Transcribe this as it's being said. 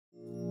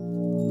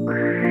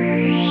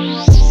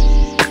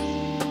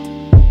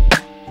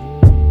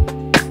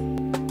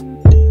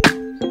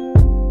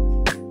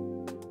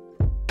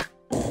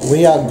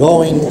We are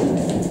going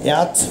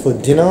out for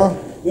dinner.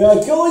 We are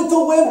going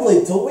to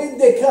Wembley to win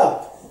the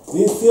cup.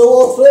 We feel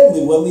all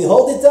friendly when we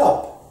hold it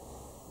up.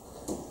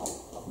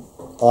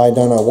 I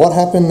don't know what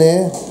happened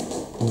there,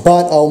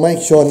 but I'll make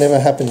sure it never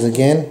happens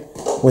again.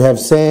 We have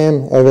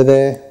Sam over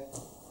there.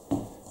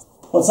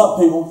 What's up,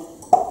 people?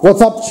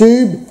 What's up,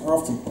 Tube? We're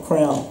off to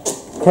Crown.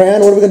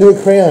 Crown? What are we going to do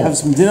with Crown? Have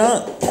some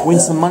dinner, win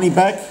some money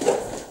back,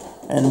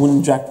 and win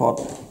the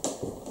jackpot.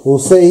 We'll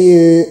see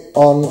you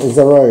on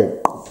the road.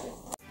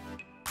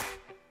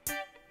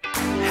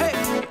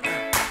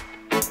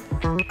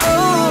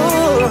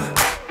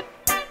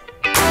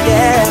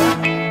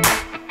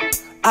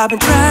 I've been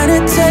trying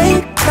to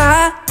take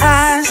my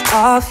eyes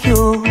off you.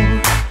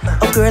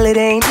 Oh girl, it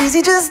ain't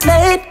easy, just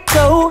let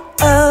go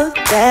of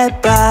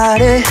that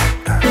body.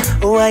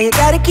 Why you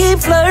gotta keep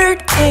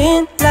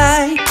flirting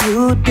like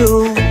you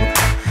do?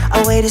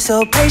 I waited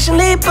so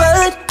patiently,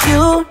 but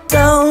you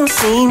don't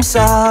seem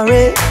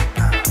sorry.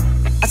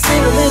 I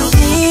sing a little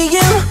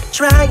DM,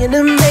 trying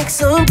to make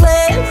some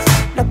plans.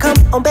 Now come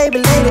on baby,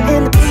 later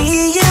in the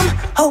PM,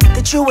 hope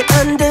that you would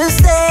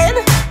understand.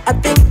 I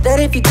think that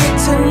if you get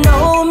to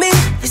know me,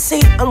 you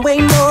see I'm way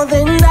more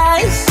than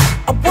nice.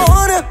 I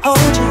wanna hold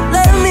you,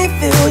 let me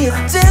feel you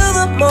till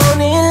the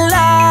morning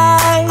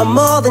light. I'm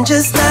more than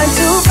just 9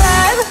 to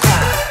 5.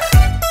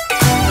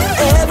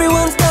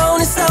 Everyone's known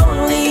it's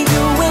only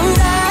you and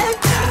I.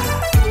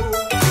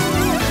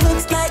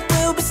 Looks like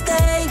we'll be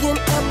staying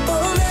up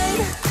all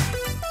night.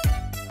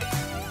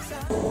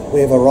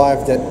 We have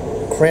arrived at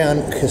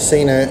Crown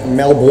Casino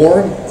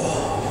Melbourne.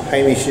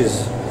 Hamish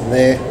is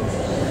there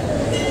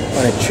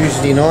on a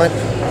Tuesday night.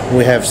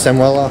 We have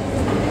Samuela.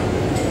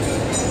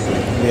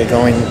 We are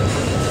going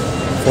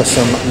for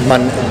some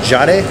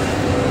mangiare.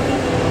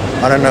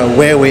 I don't know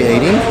where we're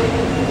eating.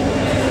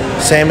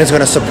 Sam is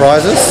going to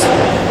surprise us.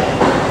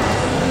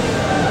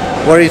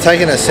 Where are you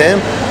taking us, Sam?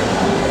 I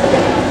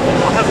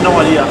have no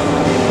idea.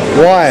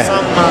 Why?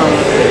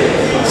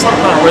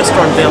 Some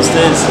restaurant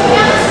downstairs.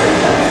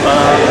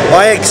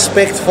 I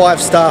expect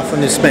 5-star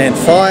from this man.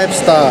 5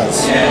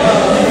 stars.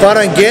 If I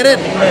don't get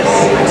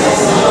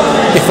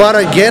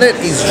it,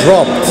 he's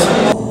dropped.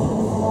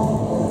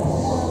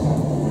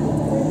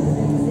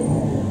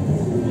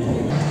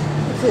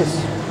 What's this?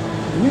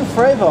 New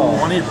flavour.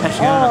 I need a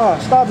Passion.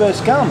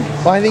 Starburst gum.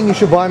 I think you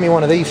should buy me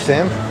one of these,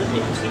 Sam.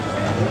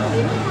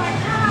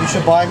 You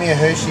should buy me a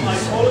Hershey's.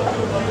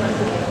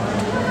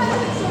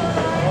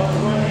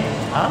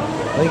 Huh?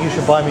 I think you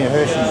should buy me a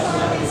Hershey's.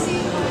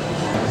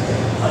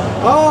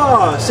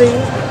 Oh, see,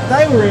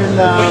 they were in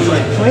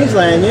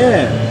Queensland,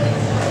 yeah.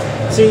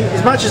 See,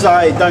 as much as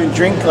I don't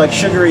drink like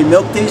sugary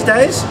milk these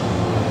days,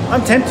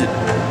 I'm tempted.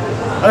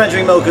 I don't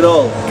drink milk at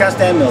all. Can't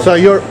stand milk. So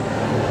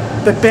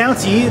But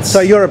Bounty, it's...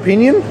 So your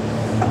opinion?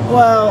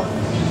 Well,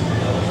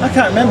 I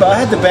can't remember. I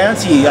had the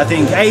Bounty, I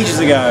think, ages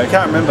ago. I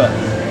can't remember.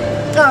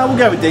 Ah, we'll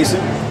go with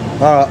decent.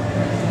 Alright.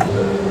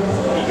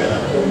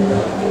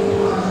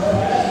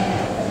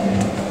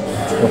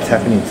 What's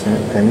happening,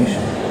 Hamish?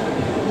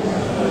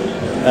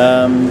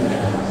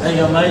 There you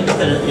go, mate.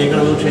 You got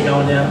a wheelchair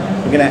going down.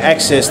 We're going to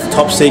access the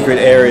top secret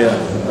area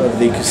of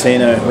the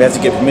casino. We have to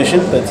get permission,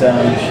 but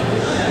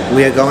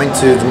we are going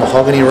to the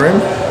mahogany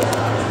room.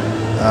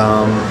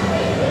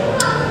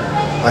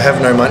 I have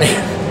no money,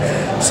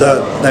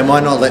 so they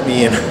might not let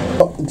me in.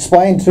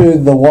 Explain to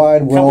the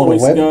wide world. A couple of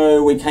weeks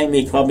ago, we came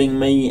here clubbing,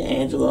 me,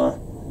 Angela,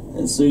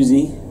 and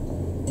Susie.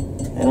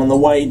 And on the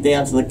way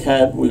down to the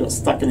cab, we got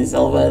stuck in this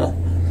elevator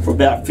for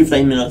about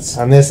 15 minutes.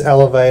 And this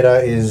elevator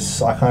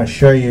is, I can't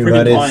show you,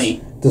 pretty but tiny.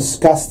 It's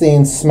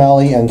disgusting,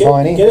 smelly, and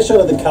tiny. Get a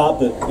shot of the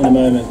carpet in a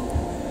moment.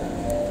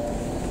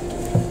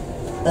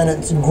 And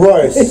it's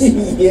gross.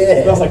 Yeah.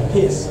 It smells like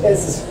piss.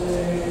 It's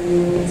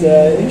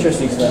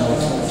interesting smell.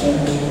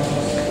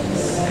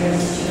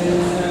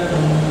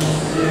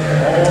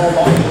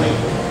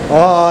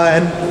 Oh,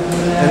 and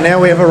now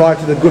we have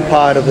arrived at the good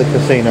part of the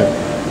casino.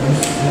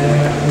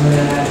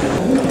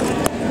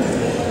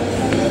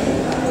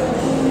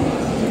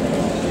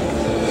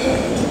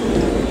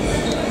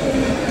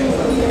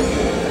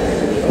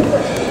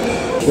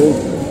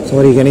 So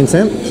what are you getting,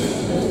 Sam?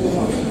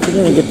 We're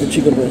going to get the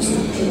chicken breast.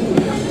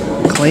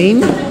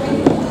 Clean?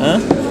 Huh?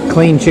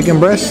 Clean chicken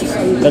breast?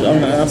 But I'm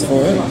going to ask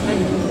for it.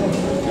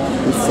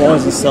 With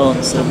fries and salad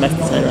instead of mashed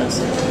potatoes.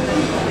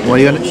 What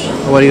are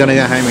you gonna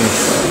get, Hamish?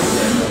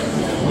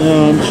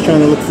 No, I'm just trying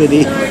to look for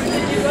the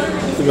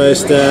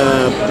most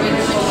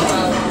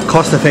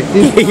Cost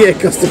effective? yeah,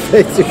 cost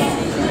effective.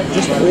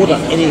 Just order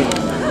any.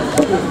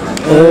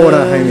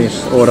 Order,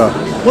 Hamish, order.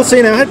 Well,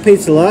 see, now I had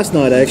pizza last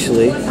night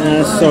actually,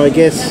 so I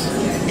guess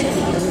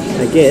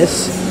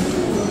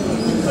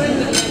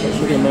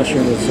chicken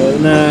mushroom or so.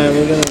 No,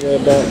 we're gonna go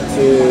back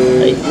to.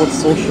 Hey, what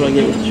sauce should I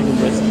get with chicken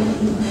breast?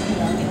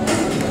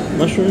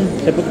 Mushroom,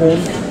 peppercorn,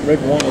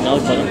 red wine, and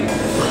avocado.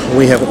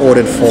 We have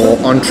ordered for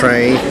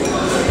entree.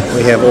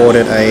 We have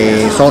ordered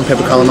a salt and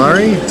pepper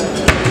calamari,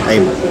 a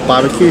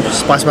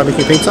spicy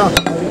barbecue pizza.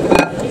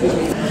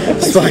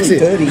 Spicy.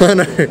 Dirty. I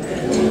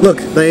know. Look,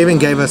 they even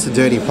gave us a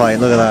dirty plate.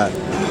 Look at that.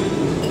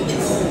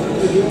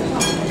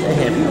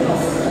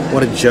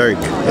 What a joke.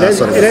 It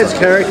adds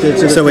character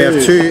to the So we have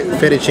food. 2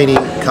 fettuccine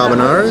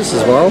carbonaras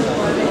as well.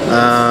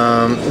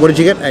 What did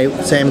you get?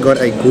 Sam got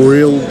a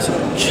grilled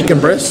chicken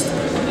breast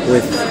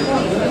with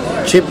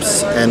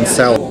chips and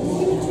salad.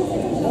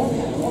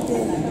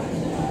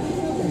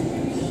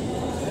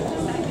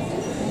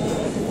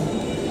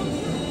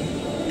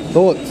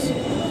 Thoughts?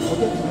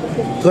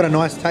 It's got a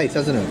nice taste,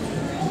 hasn't it?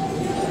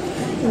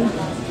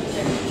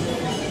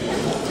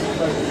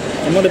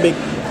 I'm not a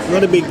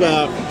big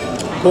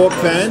pork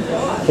fan.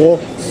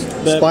 Pork,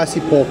 spicy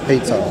pork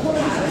pizza.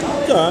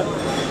 It's alright.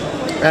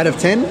 Out of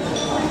 10?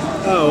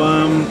 Oh,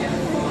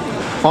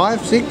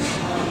 5, 6? I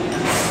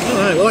don't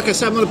know. Well, like I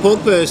said, I'm not a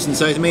pork person,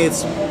 so to me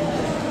it's.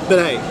 But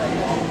hey,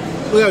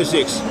 we'll go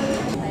 6.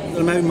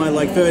 I'm having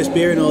my first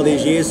beer in all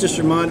these years. Just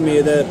reminded me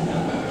of the.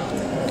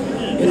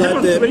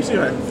 How 2 weeks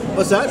ago?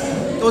 What's that?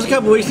 It was a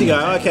couple of weeks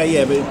ago. Okay,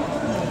 yeah, but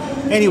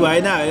anyway,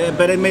 no.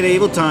 But in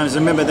medieval times, I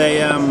remember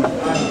they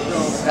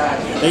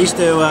used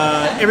to.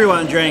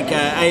 Everyone drank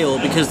ale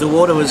because the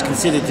water was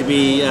considered to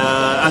be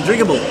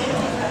undrinkable.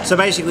 So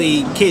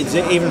basically, kids,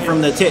 even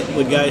from the tit,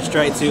 would go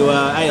straight to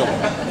ale.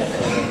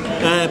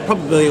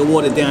 Probably a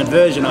watered-down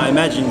version, I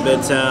imagine,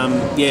 but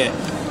yeah,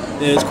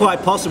 it's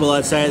quite possible,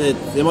 I'd say,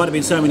 that there might have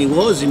been so many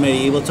wars in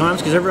medieval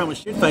times because everyone was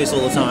shit-faced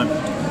all the time.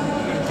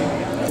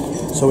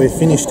 So we've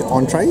finished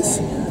entrees.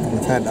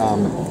 We've had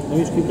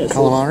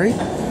calamari,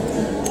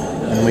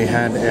 and we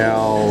had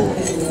our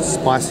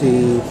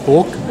spicy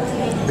pork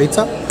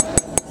pizza.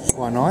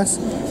 Quite nice.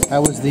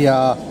 How was the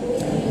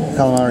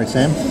calamari,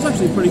 Sam? It's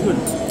actually pretty good.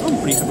 I'm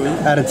pretty happy with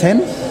it. Out of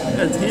 10? Out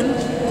of 10, I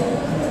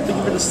think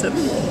give it a 7.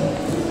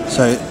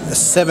 So a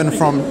 7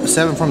 from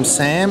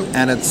Sam,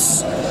 and I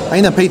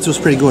think the pizza was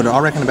pretty good. I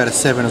reckon about a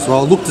 7 as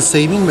well. It looked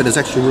deceiving, but it's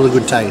actually really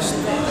good taste.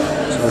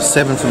 So a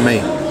 7 from me.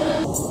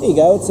 There you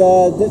go. It's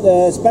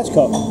the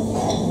spatchcock.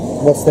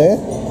 What's there?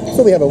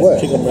 So we have a word.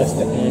 Chicken breast.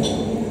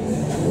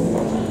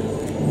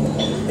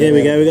 There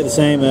we go. We got the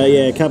same.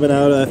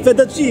 Carbonara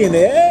fettuccine.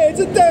 Hey, it's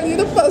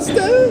Italian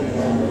pasta.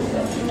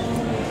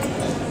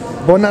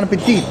 Bon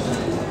appetit.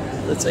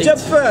 Let's eat.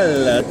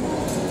 Chappelle.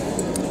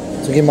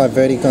 To give my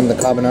verdict on the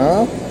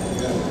carbonara,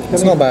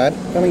 it's not bad.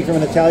 Coming from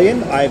an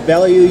Italian, I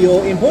value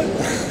your input.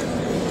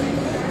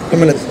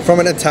 From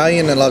an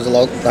Italian that loves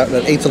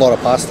that eats a lot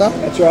of pasta.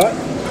 That's right.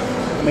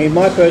 I mean,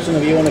 my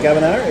personal view on the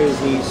carbonara is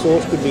the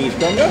sauce could be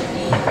stronger.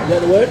 Is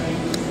that the word?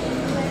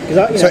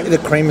 So the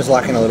cream is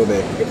lacking a little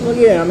bit. Well,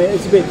 yeah. I mean,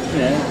 it's a bit,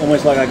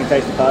 almost like I can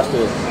taste the pasta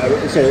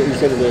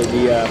instead of the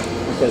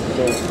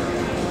sauce.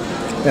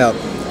 Yeah,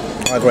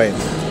 I agree.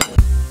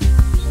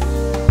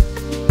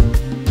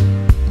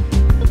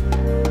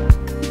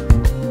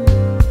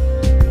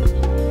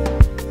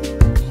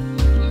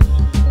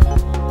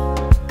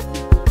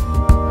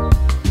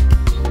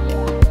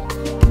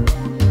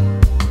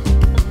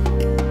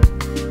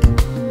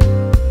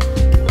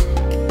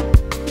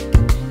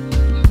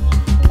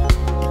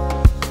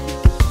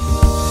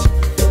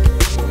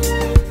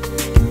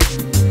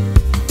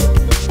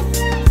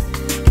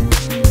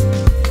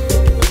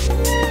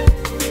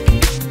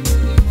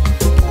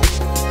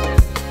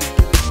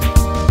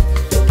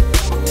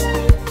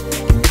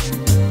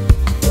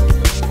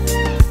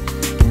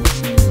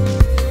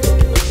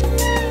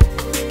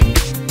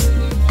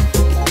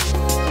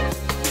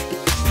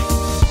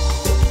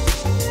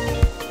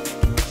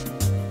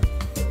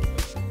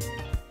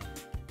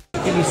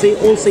 Can you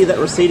all see that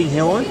receding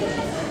hairline?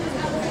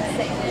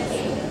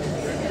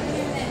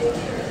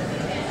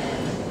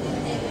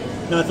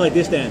 No, it's like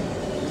this, Dan.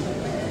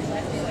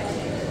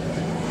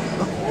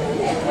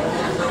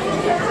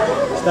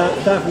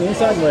 Start from the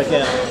inside and work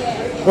out.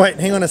 Wait,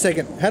 hang on a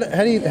second. How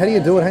do you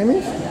do it,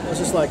 Hamish? It's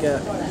just like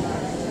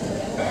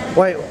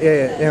Wait,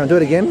 yeah. Hang on, do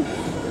it again.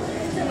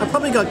 I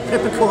probably got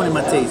peppercorn in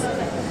my teeth.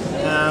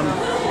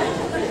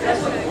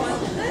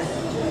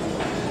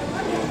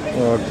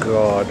 Oh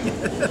God.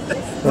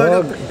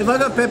 If I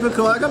got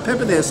peppercorn, I got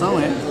pepper there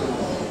somewhere.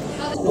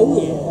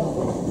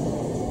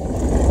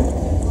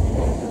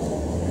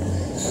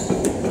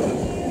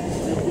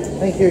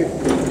 Thank you.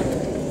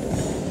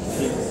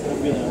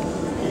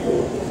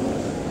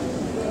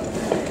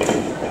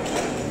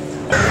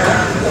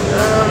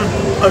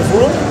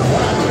 Overall,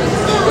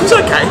 it was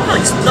okay.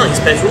 Nothing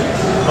special,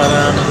 but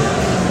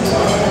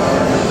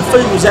the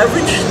food was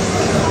average.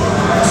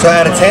 So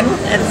out of 10?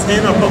 Out of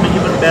 10, I'll probably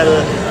give it about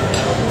a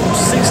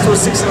 6 to a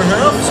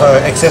 6.5. So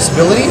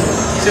accessibility?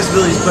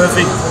 Accessibility is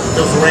perfect.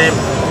 There was a ramp,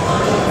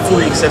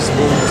 fully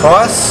accessible.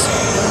 Price?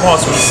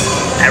 Price was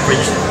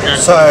average.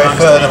 So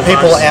for the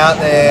people out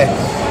there,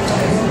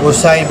 we'll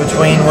say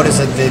between, what is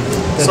it, the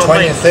so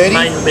 20 and 30?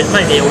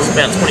 Maybe it was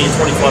about 20 to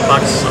 25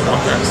 bucks or something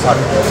like that. So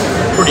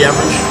pretty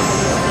average.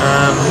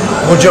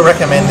 Would you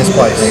recommend this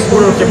place?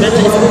 Would recommend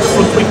it if you're looking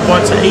for a quick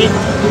bite to eat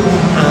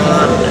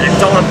and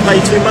don't want to pay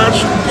too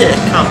much. Yeah,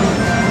 come.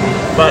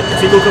 But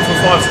if you're looking for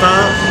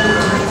 5-star,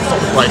 it's not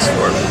the place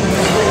for it.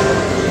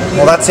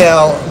 Well, that's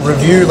our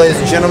review, ladies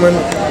and gentlemen.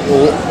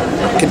 We'll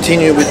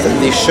continue with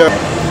the show.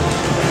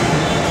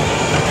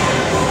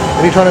 What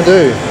are you trying to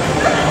do?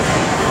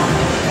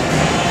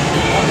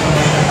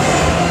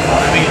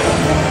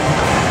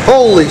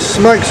 Holy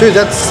smokes, dude,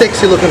 that's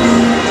sexy looking.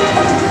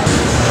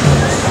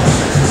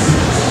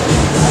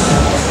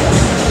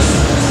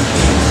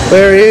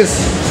 There he is.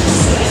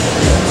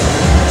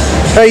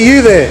 Hey,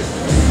 you there?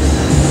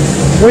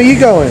 Where are you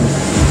going?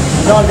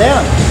 Going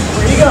down.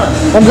 Where are you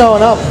going? I'm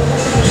going up,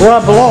 where I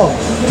belong.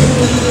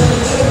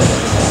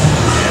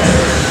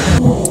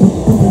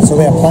 So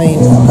we are playing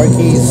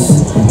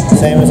pokies.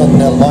 Sam is on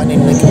the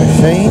Lightning Link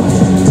machine,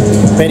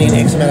 betting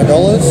X amount of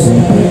dollars,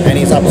 and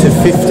he's up to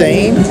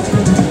 15.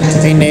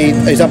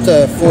 He's up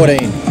to 14.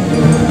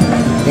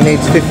 He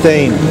needs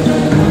 15.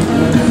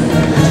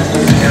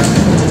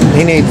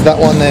 He needs that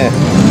one there.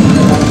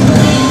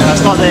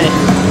 That's not there.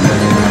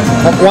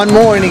 One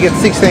more and he gets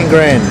 16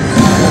 grand.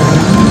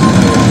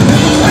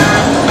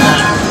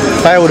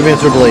 Failed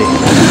miserably.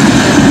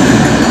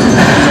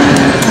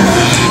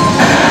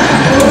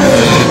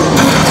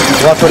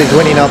 That's what he's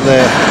winning up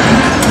there.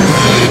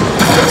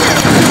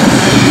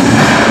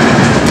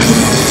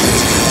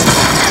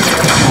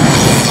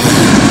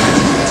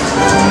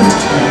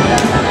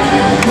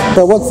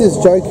 So what's this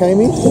joke,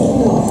 Hamish?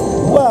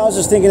 Well, I was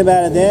just thinking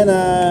about it then,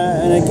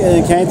 and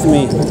it came to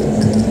me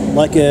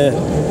like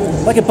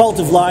a bolt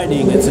of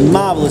lightning. It's a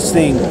marvelous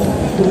thing.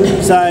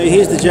 So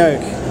here's the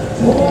joke.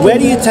 Where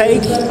do you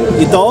take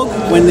your dog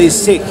when they're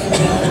sick?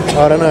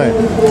 I don't know.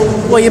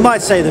 Well, you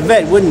might say the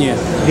vet, wouldn't you?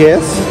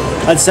 Yes.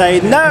 I'd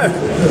say, no,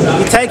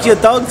 you take your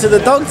dog to the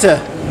doctor.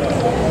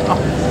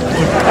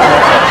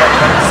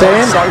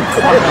 Sam,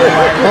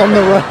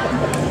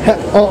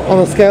 on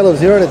a scale of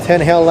 0 to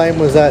 10, how lame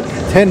was that?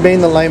 10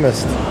 being the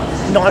lamest.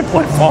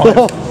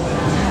 9.5.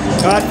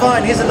 Alright,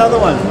 fine, here's another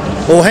one.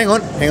 Oh, hang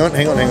on.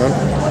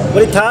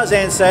 What did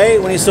Tarzan say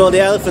when he saw the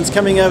elephants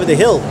coming over the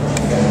hill?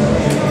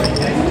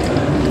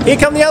 Here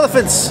come the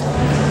elephants.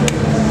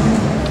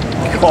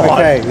 God.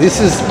 Okay, this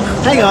is...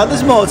 Hang on,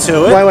 there's more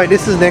to it. Wait,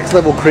 this is next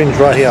level cringe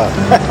right here.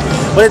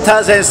 What did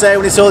Tarzan say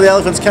when he saw the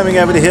elephants coming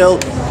over the hill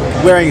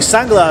wearing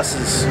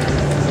sunglasses?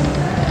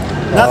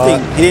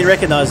 Nothing. He didn't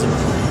recognize them.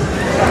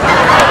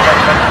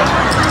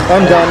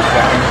 I'm done.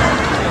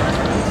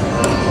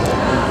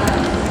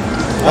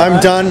 I'm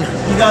done.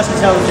 You guys can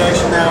tell the jokes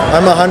from now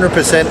on. I'm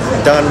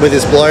 100% done with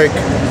this bloke.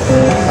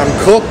 I'm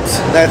cooked.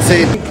 That's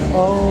it.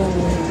 Oh.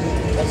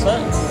 What's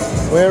that?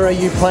 Where are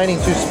you planning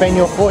to spend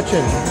your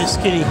fortune? Miss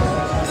Kitty.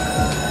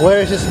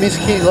 Where is this Miss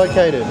Kitty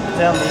located?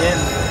 Down the end.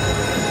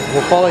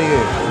 We'll follow you.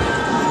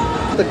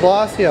 The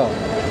glass here.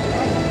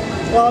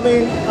 Well, I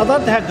mean, I'd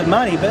love to have the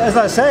money, but as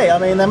I say, I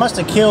mean, they must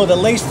have killed at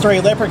least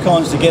 3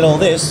 leprechauns to get all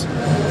this.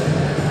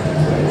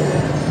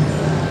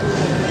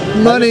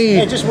 Money!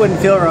 It just wouldn't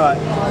feel right.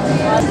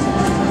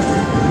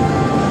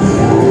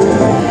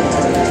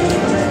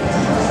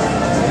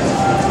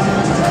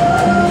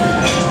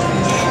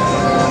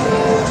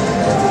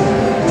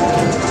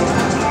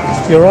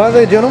 You right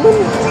there, gentlemen?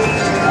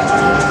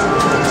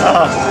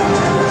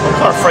 I'm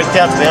kind of freaked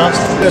out, to be honest.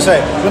 I was going to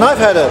say, when I've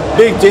had a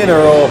big dinner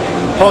or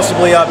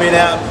possibly I've been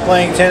out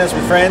playing tennis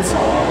with friends,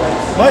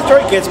 my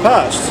throat gets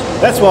parched.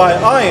 That's why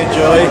I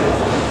enjoy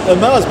a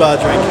Mars bar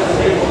drink.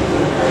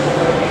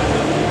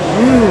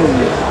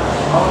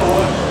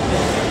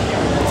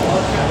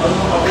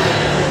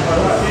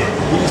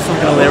 He's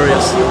fucking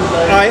hilarious.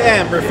 I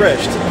am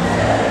refreshed.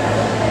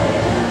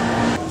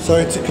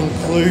 So to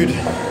conclude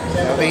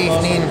our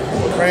evening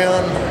at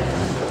Crown,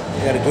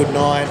 we had a good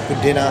night,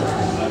 good dinner.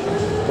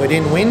 We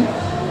didn't win.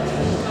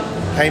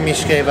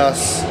 Hamish gave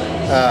us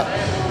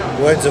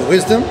words of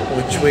wisdom,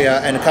 which we are,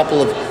 and a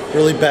couple of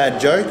really bad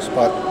jokes,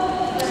 but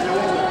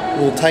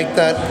we'll take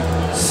that.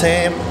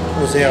 Sam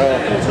was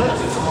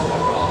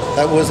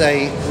that was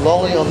a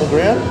lolly on the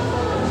ground.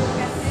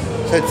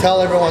 So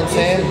tell everyone,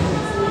 Sam,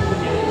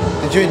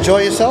 did you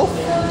enjoy yourself?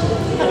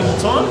 Having a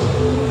good time.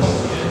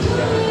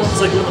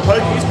 It's like doing the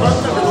pokies,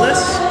 but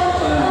nevertheless,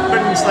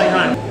 better than staying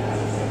home.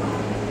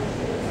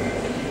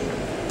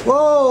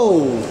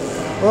 Whoa!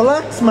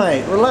 Relax,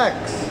 mate,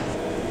 relax.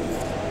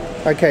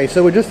 Okay,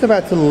 so we're just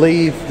about to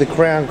leave the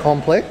Crown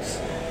complex,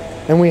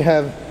 and we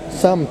have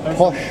some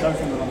poshy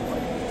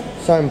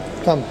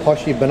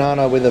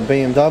banana with a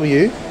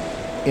BMW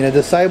in a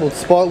disabled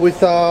spot with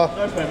No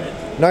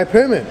permit. no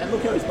permit. And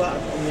look how he's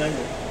parked on the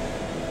angle.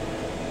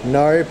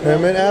 No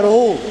permit at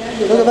all.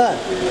 Look at that.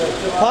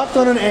 Parked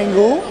on an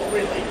angle.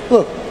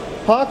 Look,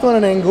 parked on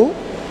an angle.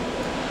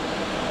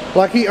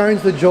 Like he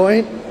owns the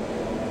joint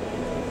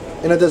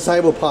in a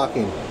disabled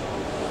parking.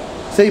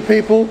 See,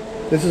 people,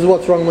 this is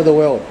what's wrong with the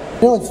world.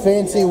 You know it's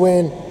fancy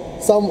when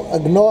a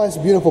nice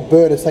beautiful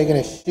bird is taking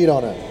a shit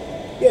on it.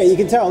 Yeah, you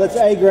can tell. That's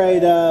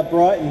A-grade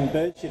Brighton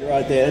bird shit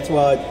right there. That's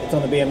why it's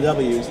on the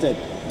BMW instead.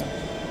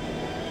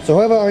 So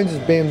whoever owns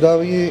this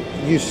BMW,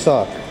 you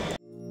suck.